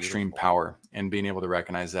That's extreme beautiful. power in being able to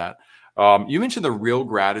recognize that. You mentioned the real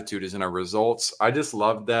gratitude is in our results. I just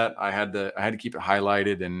loved that. I had to keep it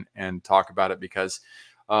highlighted and talk about it because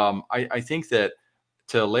I think that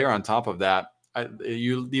to layer on top of that,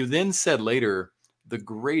 you then said later the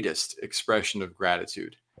greatest expression of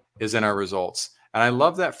gratitude is in our results, and I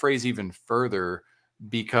love that phrase even further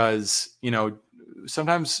because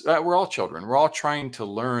sometimes we're all children. We're all trying to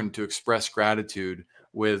learn to express gratitude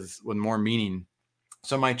with more meaning.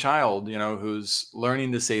 So my child, who's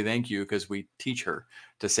learning to say thank you because we teach her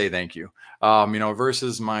to say thank you,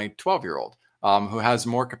 versus my 12-year-old, who has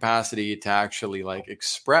more capacity to actually like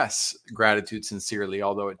express gratitude sincerely,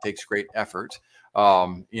 although it takes great effort.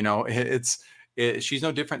 She's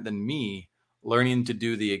no different than me learning to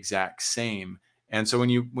do the exact same. And so when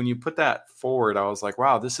you put that forward, I was like,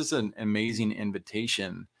 wow, this is an amazing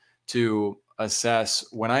invitation to assess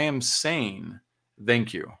when I am saying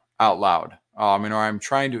thank you out loud, or I'm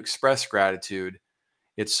trying to express gratitude.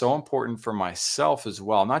 It's so important for myself as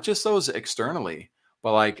well, not just those externally,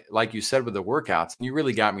 but like you said with the workouts. You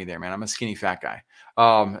really got me there, man. I'm a skinny fat guy.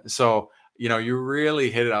 So you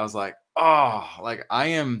really hit it. I was like, oh, like I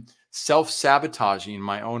am self-sabotaging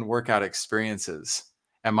my own workout experiences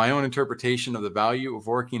and my own interpretation of the value of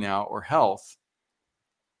working out or health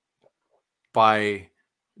by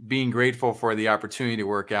being grateful for the opportunity to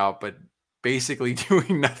work out, but basically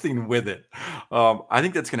doing nothing with it. I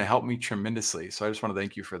think that's going to help me tremendously. So I just want to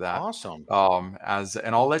thank you for that. Awesome.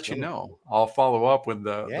 And I'll let you So know. cool. I'll follow up with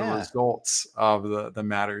the Yeah. results of the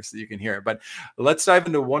matters that you can hear. But let's dive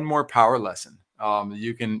into one more power lesson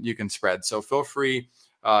you can spread. So feel free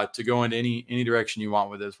to go into any direction you want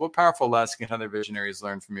with this. What powerful lesson can other visionaries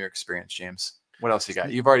learn from your experience, James? What else you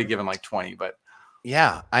got? You've already given like 20, but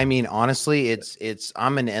Yeah, I mean, honestly, it's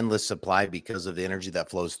I'm an endless supply because of the energy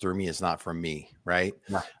that flows through me. It's not from me, right?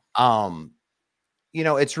 yeah. Um,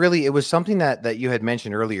 it was something that you had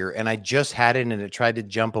mentioned earlier, and I just had it and it tried to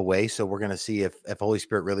jump away. So we're gonna see if Holy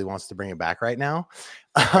Spirit really wants to bring it back right now.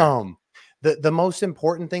 Okay. Um, the most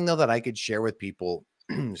important thing though that I could share with people,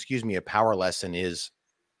 excuse me, a power lesson is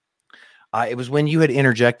it was when you had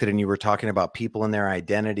interjected and you were talking about people and their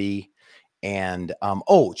identity. And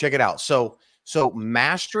oh, check it out. So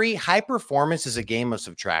mastery, high performance is a game of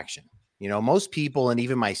subtraction. Most people, and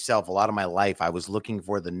even myself, a lot of my life, I was looking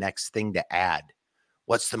for the next thing to add.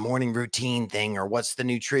 What's the morning routine thing, or what's the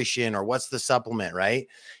nutrition, or what's the supplement, right?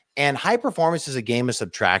 And high performance is a game of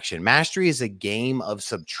subtraction. Mastery is a game of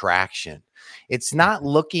subtraction. It's not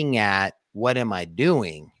looking at what am I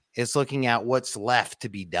doing, it's looking at what's left to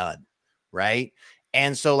be done, right?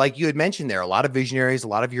 And so, like you had mentioned there, a lot of visionaries, a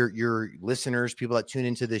lot of your listeners, people that tune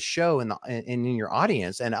into this show and in your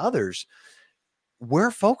audience and others,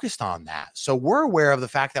 we're focused on that. So we're aware of the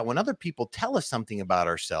fact that when other people tell us something about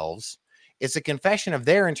ourselves, it's a confession of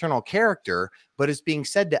their internal character, but it's being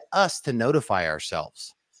said to us to notify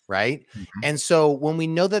ourselves, right? Mhm. And so when we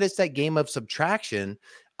know that it's that game of subtraction,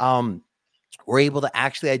 um, we're able to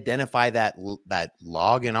actually identify that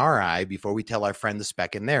log in our eye before we tell our friend the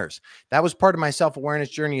speck in theirs. That was part of my self-awareness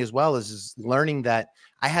journey as well, is learning that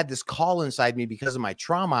I had this call inside me because of my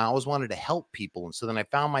trauma. I always wanted to help people. And so then I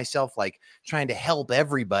found myself like trying to help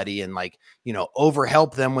everybody and like, over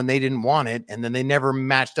help them when they didn't want it. And then they never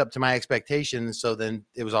matched up to my expectations. So then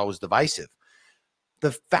it was always divisive.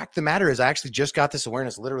 The fact of the matter is, I actually just got this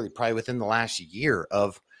awareness literally probably within the last year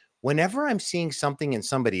of whenever I'm seeing something in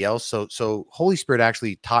somebody else. So Holy Spirit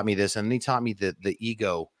actually taught me this, and he taught me the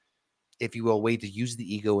ego, if you will, way to use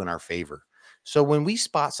the ego in our favor. So when we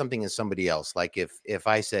spot something in somebody else, like if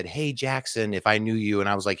I said, "Hey Jackson," if I knew you and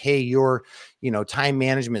I was like, "Hey, your time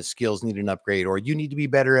management skills need an upgrade, or you need to be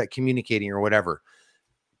better at communicating, or whatever."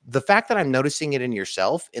 The fact that I'm noticing it in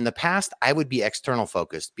yourself, in the past, I would be external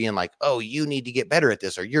focused, being like, oh, you need to get better at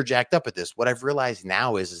this, or you're jacked up at this. What I've realized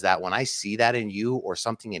now is that when I see that in you or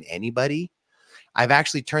something in anybody, I've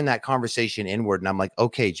actually turned that conversation inward and I'm like,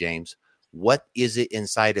 okay, James, what is it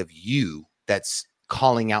inside of you that's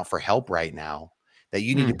calling out for help right now that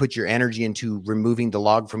you need to Mm. put your energy into removing the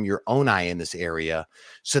log from your own eye in this area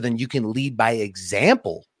so then you can lead by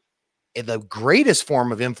example, the greatest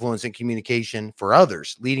form of influence and communication for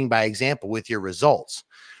others, leading by example with your results,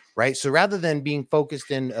 right? So rather than being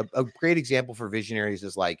focused in a great example for visionaries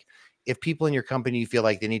is like, if people in your company feel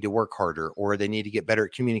like they need to work harder or they need to get better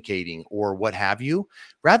at communicating or what have you,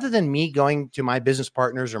 rather than me going to my business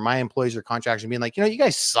partners or my employees or contractors and being like, you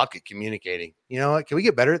guys suck at communicating. You know what? Can we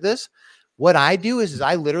get better at this? What I do is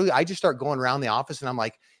I just start going around the office and I'm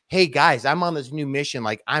like, hey guys, I'm on this new mission.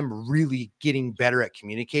 Like I'm really getting better at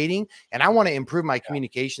communicating and I want to improve my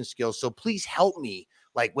communication skills. So please help me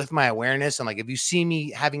like with my awareness, and like if you see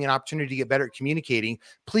me having an opportunity to get better at communicating,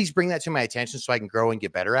 please bring that to my attention so I can grow and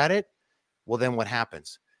get better at it. Well, then what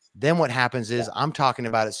happens? Then what happens is I'm talking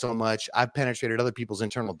about it so much, I've penetrated other people's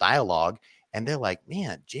internal dialogue, and they're like,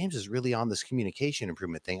 man, James is really on this communication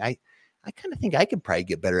improvement thing. I kind of think I could probably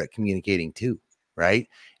get better at communicating too. Right.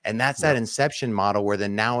 And that's that Yep. inception model where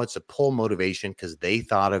then now it's a pull motivation because they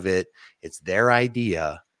thought of it. It's their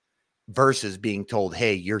idea versus being told,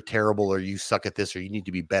 hey, you're terrible or you suck at this or you need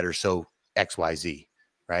to be better. So XYZ.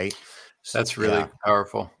 Right. That's Yeah. really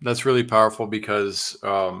powerful. That's really powerful because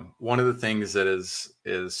one of the things that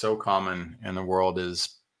is so common in the world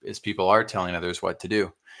is people are telling others what to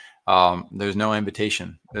do. There's no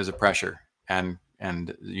invitation. There's a pressure, and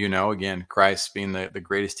again, Christ being the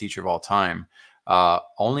greatest teacher of all time,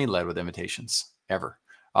 only led with invitations ever,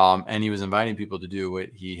 and he was inviting people to do what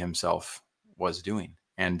he himself was doing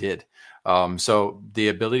and did. So the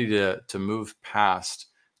ability to move past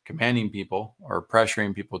commanding people or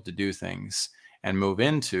pressuring people to do things and move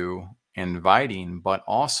into inviting, but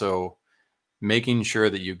also making sure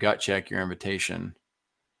that you gut check your invitation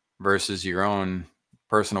versus your own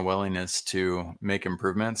personal willingness to make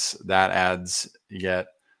improvements, that adds yet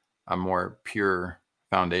a more pure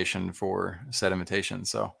foundation for said invitation.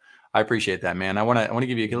 So I appreciate that, man. I want to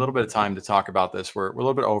give you a little bit of time to talk about this. We're a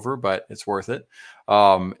little bit over, but it's worth it.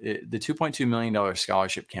 The $2.2 million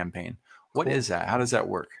scholarship campaign. What Cool. is that? How does that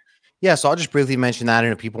work? Yeah, so I'll just briefly mention that.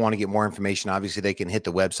 And if people want to get more information, obviously they can hit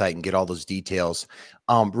the website and get all those details.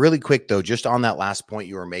 Really quick, though, just on that last point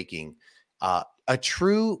you were making, a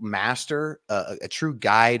true master, a true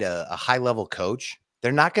guide, a high level coach,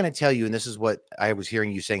 they're not going to tell you. And this is what I was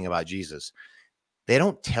hearing you saying about Jesus. They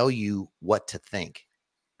don't tell you what to think,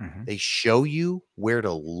 Mm-hmm. they show you where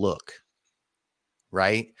to look.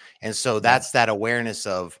 Right. And so Yep. that's that awareness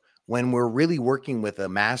of when we're really working with a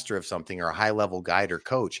master of something or a high level guide or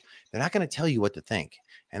coach, they're not going to tell you what to think.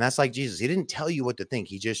 And that's like Jesus. He didn't tell you what to think.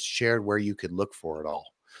 He just shared where you could look for it all.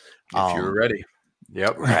 If you're Um, ready.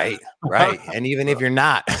 Yep. Right, right. And even if you're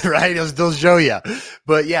not, right, they'll show you.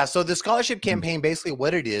 But yeah, so the scholarship campaign, basically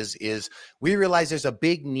what it is we realize there's a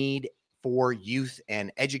big need for youth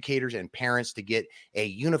and educators and parents to get a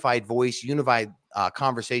unified voice, unified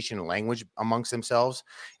conversation and language amongst themselves.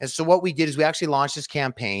 And so what we did is we actually launched this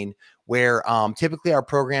campaign where typically our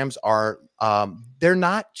programs are, they're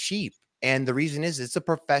not cheap. And the reason is it's a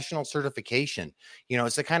professional certification. You know,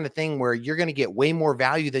 it's the kind of thing where you're going to get way more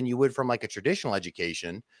value than you would from like a traditional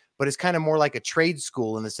education, but it's kind of more like a trade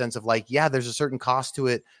school in the sense of like, yeah, there's a certain cost to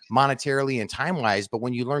it monetarily and time wise, but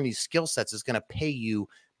when you learn these skill sets, it's going to pay you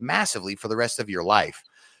massively for the rest of your life.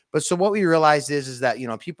 But so what we realized is that, you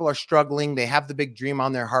know, people are struggling. They have the big dream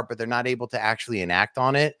on their heart, but they're not able to actually enact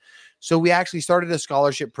on it. So we actually started a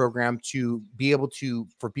scholarship program to be able to,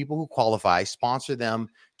 for people who qualify, sponsor them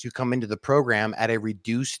to come into the program at a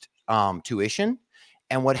reduced tuition.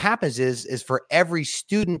 And what happens is for every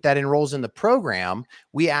student that enrolls in the program,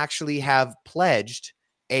 we actually have pledged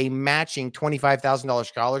a matching $25,000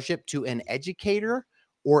 scholarship to an educator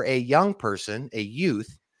or a young person, a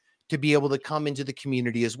youth, to be able to come into the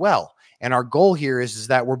community as well. And our goal here is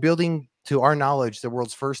that we're building, to our knowledge, the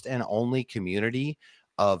world's first and only community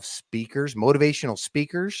of speakers, motivational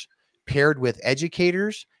speakers, paired with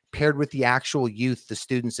educators, paired with the actual youth, the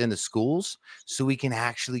students in the schools, so we can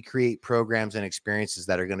actually create programs and experiences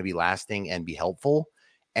that are going to be lasting and be helpful.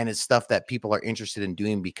 And it's stuff that people are interested in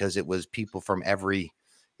doing because it was people from every,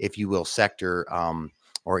 if you will, sector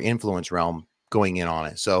or influence realm going in on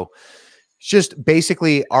it. So it's just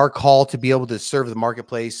basically our call to be able to serve the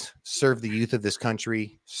marketplace, serve the youth of this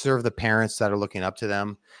country, serve the parents that are looking up to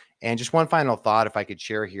them. And just one final thought, if I could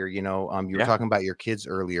share here, you know, you were Yeah. talking about your kids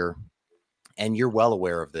earlier, and you're well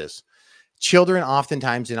aware of this. Children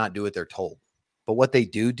oftentimes do not do what they're told, but what they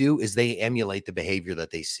do is they emulate the behavior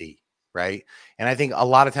that they see. Right. And I think a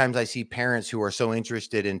lot of times I see parents who are so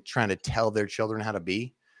interested in trying to tell their children how to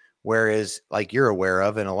be, whereas like you're aware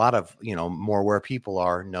of, and a lot of, you know, more aware people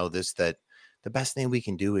are know this, that the best thing we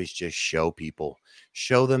can do is just show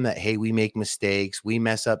them that, hey, we make mistakes, we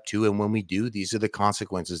mess up too. And when we do, these are the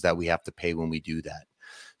consequences that we have to pay when we do that.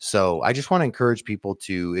 So I just want to encourage people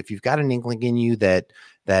to, if you've got an inkling in you that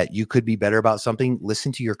you could be better about something,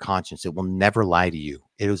 listen to your conscience. It will never lie to you.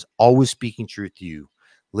 It is always speaking truth to you.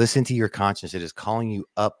 Listen to your conscience. It is calling you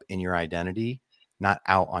up in your identity, not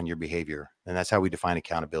out on your behavior. And that's how we define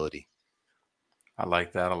accountability. I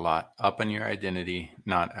like that a lot. Up in your identity,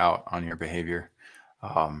 not out on your behavior.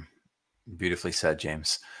 Um, Beautifully said,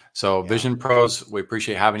 James. So Yeah. Vision Pros, we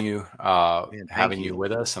appreciate having you Man, thank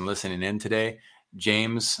with you. us and listening in today.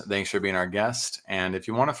 James, thanks for being our guest. And if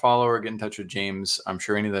you want to follow or get in touch with James, I'm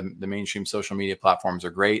sure any of the mainstream social media platforms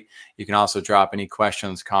are great. You can also drop any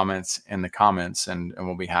questions, comments in the comments, and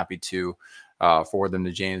we'll be happy to forward them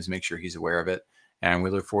to James, make sure he's aware of it. And we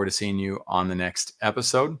look forward to seeing you on the next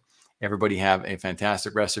episode. Everybody have a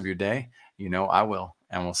fantastic rest of your day. You know I will.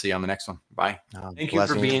 And we'll see you on the next one. Bye. Thank you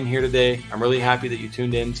for being here today. I'm really happy that you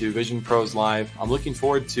tuned in to Vision Pros Live. I'm looking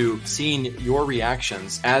forward to seeing your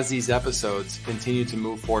reactions as these episodes continue to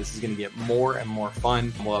move forward. This is going to get more and more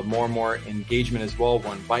fun. We'll have more and more engagement as well.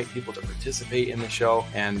 We'll invite people to participate in the show.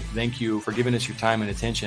 And thank you for giving us your time and attention.